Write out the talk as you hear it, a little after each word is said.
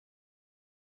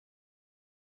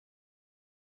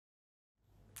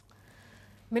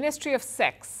Ministry of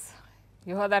Sex.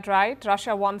 You heard that right.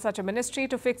 Russia wants such a ministry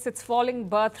to fix its falling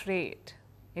birth rate.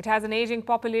 It has an aging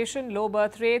population, low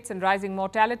birth rates and rising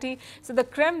mortality. So the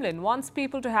Kremlin wants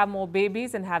people to have more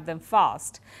babies and have them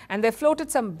fast. And they floated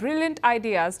some brilliant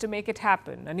ideas to make it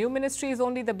happen. A new ministry is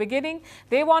only the beginning.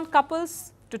 They want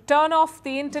couples to turn off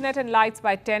the internet and lights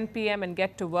by 10 p.m. and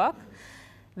get to work.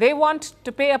 They want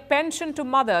to pay a pension to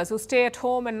mothers who stay at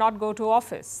home and not go to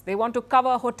office. They want to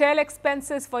cover hotel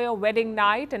expenses for your wedding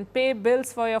night and pay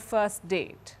bills for your first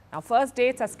date. Now, first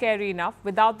dates are scary enough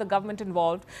without the government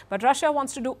involved, but Russia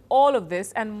wants to do all of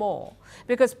this and more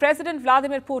because President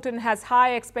Vladimir Putin has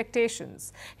high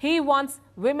expectations. He wants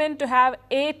women to have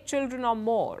 8 children or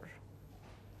more.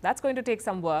 That's going to take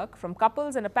some work from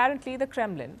couples and apparently the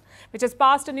Kremlin, which has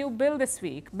passed a new bill this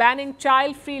week banning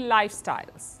child-free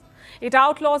lifestyles. It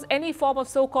outlaws any form of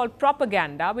so-called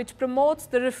propaganda which promotes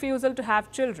the refusal to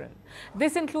have children.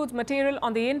 This includes material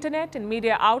on the internet, in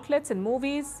media outlets, in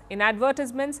movies, in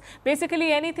advertisements.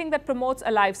 Basically anything that promotes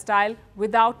a lifestyle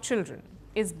without children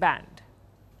is banned.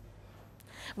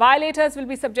 Violators will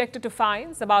be subjected to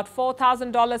fines, about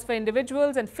 $4,000 for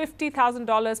individuals and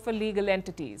 $50,000 for legal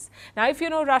entities. Now, if you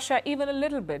know Russia even a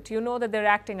little bit, you know that they're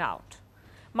acting out.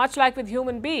 Much like with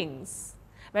human beings,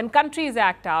 when countries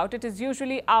act out, it is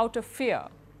usually out of fear.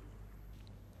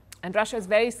 And Russia is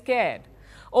very scared.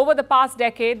 Over the past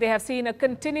decade, they have seen a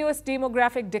continuous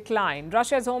demographic decline.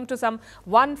 Russia is home to some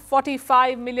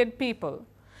 145 million people.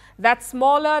 That's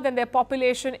smaller than their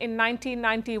population in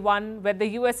 1991 when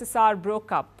the USSR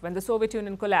broke up, when the Soviet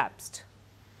Union collapsed.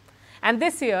 And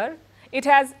this year, it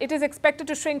is expected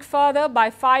to shrink further by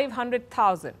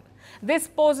 500,000. This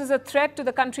poses a threat to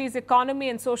the country's economy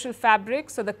and social fabric,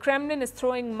 so the Kremlin is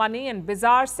throwing money and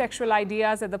bizarre sexual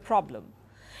ideas at the problem.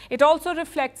 It also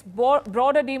reflects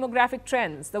broader demographic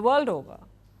trends the world over.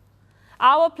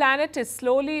 Our planet is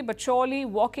slowly but surely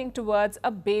walking towards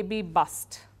a baby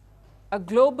bust, a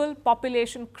global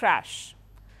population crash.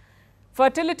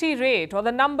 Fertility rate, or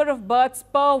the number of births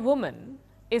per woman,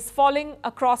 is falling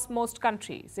across most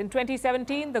countries. In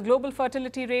 2017, the global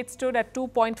fertility rate stood at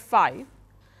 2.5.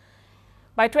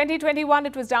 By 2021,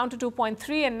 it was down to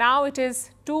 2.3 and now it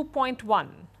is 2.1.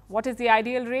 What is the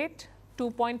ideal rate?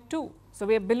 2.2. So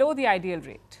we are below the ideal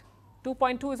rate.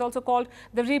 2.2 is also called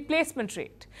the replacement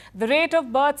rate, the rate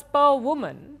of births per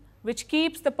woman, which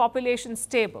keeps the population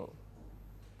stable.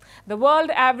 The world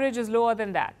average is lower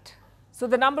than that. So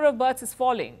the number of births is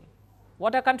falling.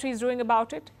 What are countries doing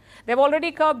about it? They've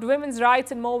already curbed women's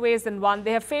rights in more ways than one.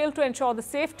 They have failed to ensure the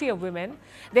safety of women.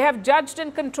 They have judged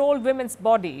and controlled women's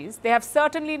bodies. They have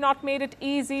certainly not made it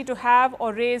easy to have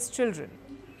or raise children.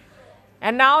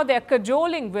 And now they're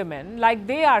cajoling women like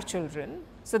they are children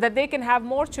so that they can have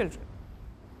more children.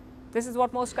 This is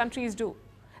what most countries do.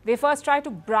 They first try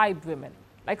to bribe women,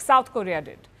 like South Korea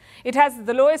did. It has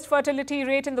the lowest fertility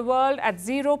rate in the world at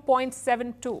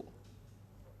 0.72.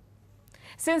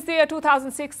 Since the year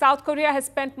 2006, South Korea has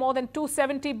spent more than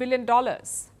 $270 billion.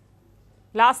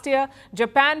 Last year,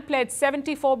 Japan pledged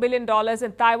 $74 billion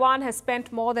and Taiwan has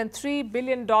spent more than $3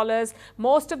 billion.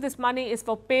 Most of this money is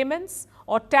for payments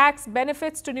or tax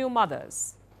benefits to new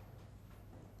mothers.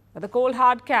 But the cold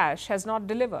hard cash has not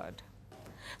delivered.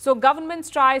 So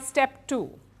governments try step 2,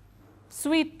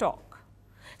 sweet talk.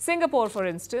 Singapore, for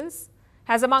instance,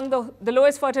 has among the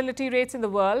lowest fertility rates in the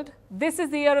world. This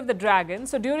is the year of the dragon.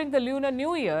 So during the Lunar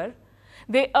New Year,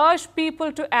 they urge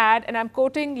people to add, and I'm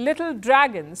quoting, little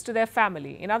dragons to their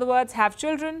family. In other words, have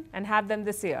children and have them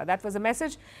this year. That was a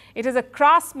message. It is a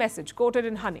crass message coated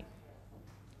in honey.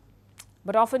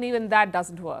 But often even that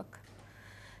doesn't work.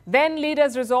 Then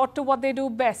leaders resort to what they do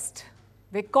best.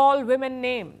 They call women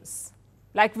names,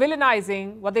 like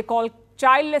villainizing what they call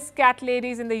childless cat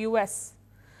ladies in the US.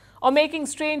 Or making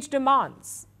strange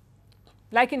demands,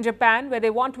 like in Japan, where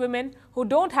they want women who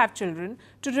don't have children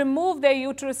to remove their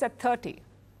uterus at 30.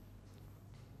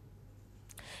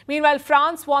 Meanwhile,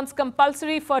 France wants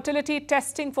compulsory fertility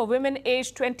testing for women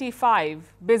aged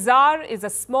 25. Bizarre is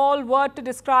a small word to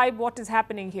describe what is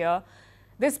happening here.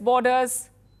 This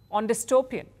borders on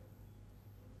dystopian.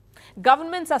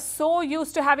 Governments are so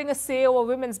used to having a say over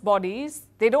women's bodies,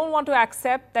 they don't want to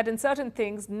accept that in certain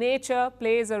things, nature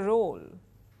plays a role.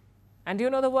 And do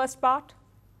you know the worst part?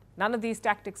 None of these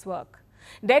tactics work.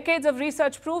 Decades of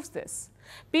research proves this.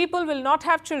 People will not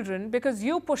have children because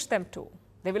you push them to.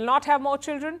 They will not have more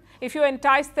children if you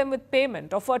entice them with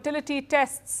payment or fertility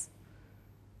tests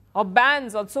or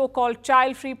bans on so-called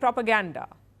child-free propaganda,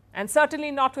 and certainly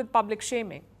not with public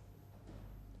shaming.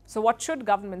 So what should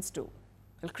governments do?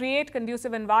 Will create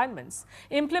conducive environments,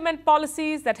 implement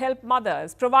policies that help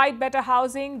mothers, provide better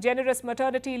housing, generous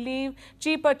maternity leave,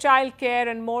 cheaper childcare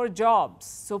and more jobs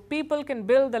so people can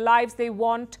build the lives they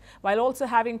want while also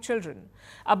having children.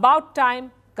 About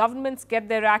time governments get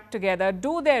their act together,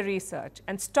 do their research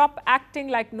and stop acting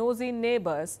like nosy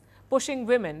neighbors pushing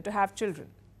women to have children.